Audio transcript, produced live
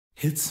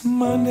It's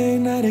Monday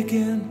night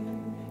again,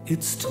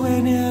 it's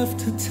 20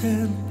 after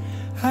 10.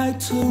 I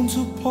turn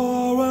to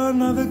pour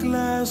another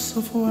glass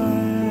of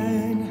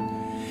wine.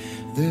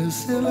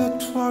 There's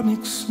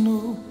electronic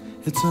snow,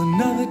 it's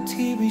another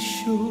TV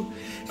show.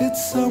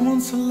 It's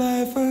someone's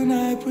life and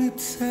I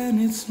pretend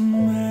it's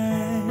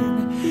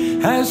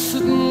mine. I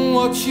sit and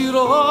watch it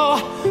all,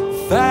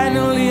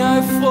 finally I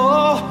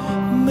fall.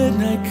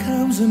 Midnight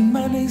comes and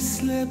money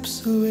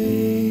slips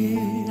away.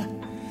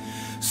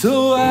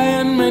 So I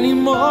and many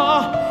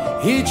more,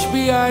 each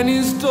behind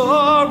his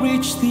door,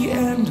 reach the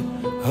end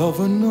of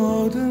an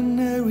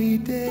ordinary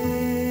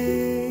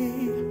day.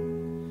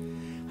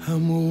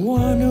 I'm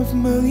one of a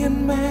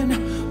million men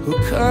who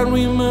can't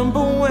remember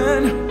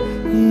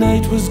when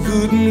night was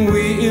good and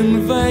we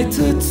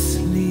invited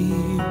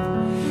sleep.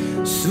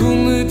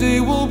 Soon the day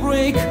will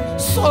break,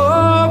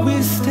 so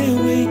we stay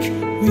awake.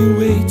 We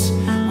wait,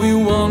 we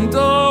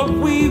wonder,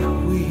 we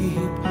weep.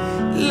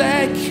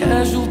 Like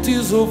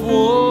casualties of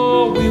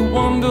war, we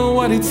wonder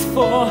what it's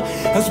for,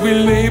 as we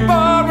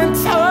labor and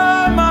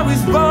time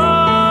is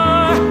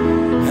by.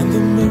 And the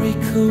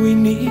miracle we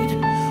need,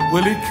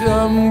 will it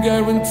come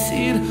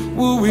guaranteed?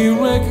 Will we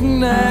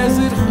recognize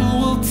it? Who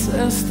will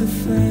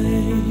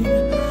testify?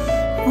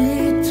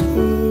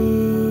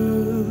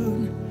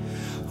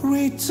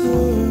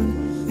 Return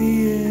the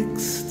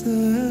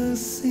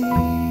ecstasy.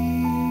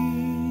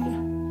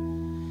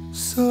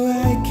 So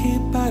I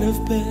keep out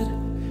of bed,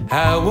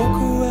 I walk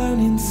around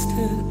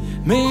instead.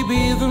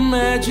 Maybe the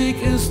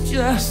magic is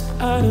just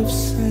out of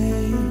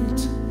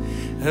sight.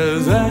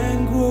 As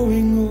I'm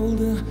growing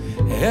older,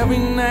 every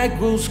night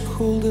grows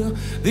colder.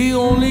 The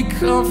only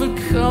comfort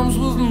comes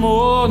with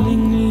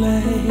morning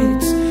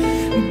light.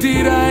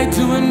 Did I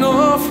do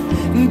enough?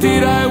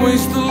 Did I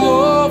waste the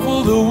love?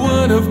 Will the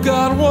word of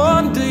God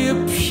one day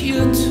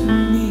appear to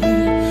me?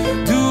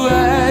 Do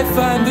I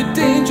find the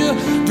danger?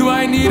 Do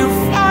I need to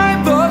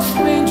find the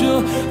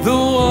stranger? The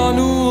one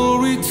who will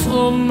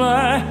return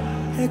my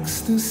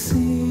ecstasy.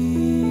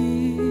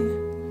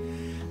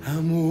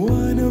 I'm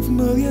one of a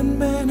million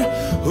men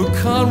who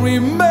can't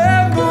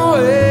remember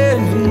when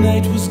the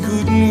night was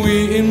good and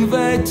we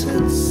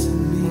invited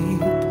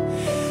sleep.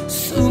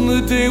 Soon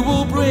the day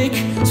will break,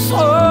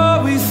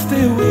 so we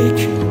stay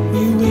awake.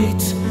 We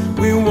wait,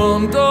 we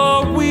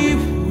wonder, we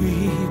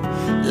weep.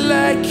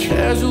 Like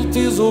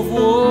casualties of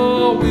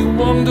war, we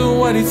wonder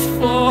what it's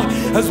for,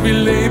 as we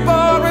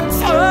labor and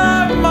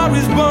time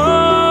is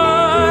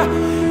by.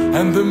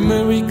 And the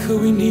miracle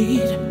we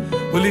need,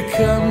 will it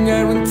come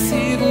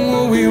guaranteed?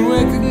 Will we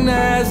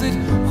recognize it?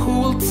 Who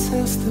will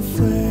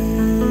testify?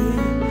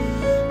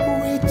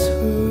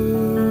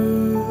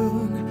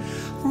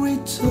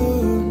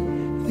 Return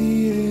the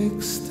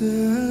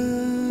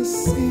ecstasy.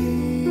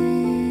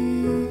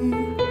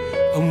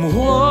 I'm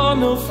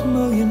one of a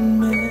million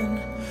men,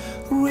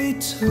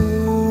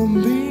 return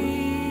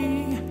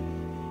the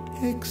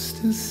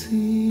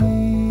ecstasy.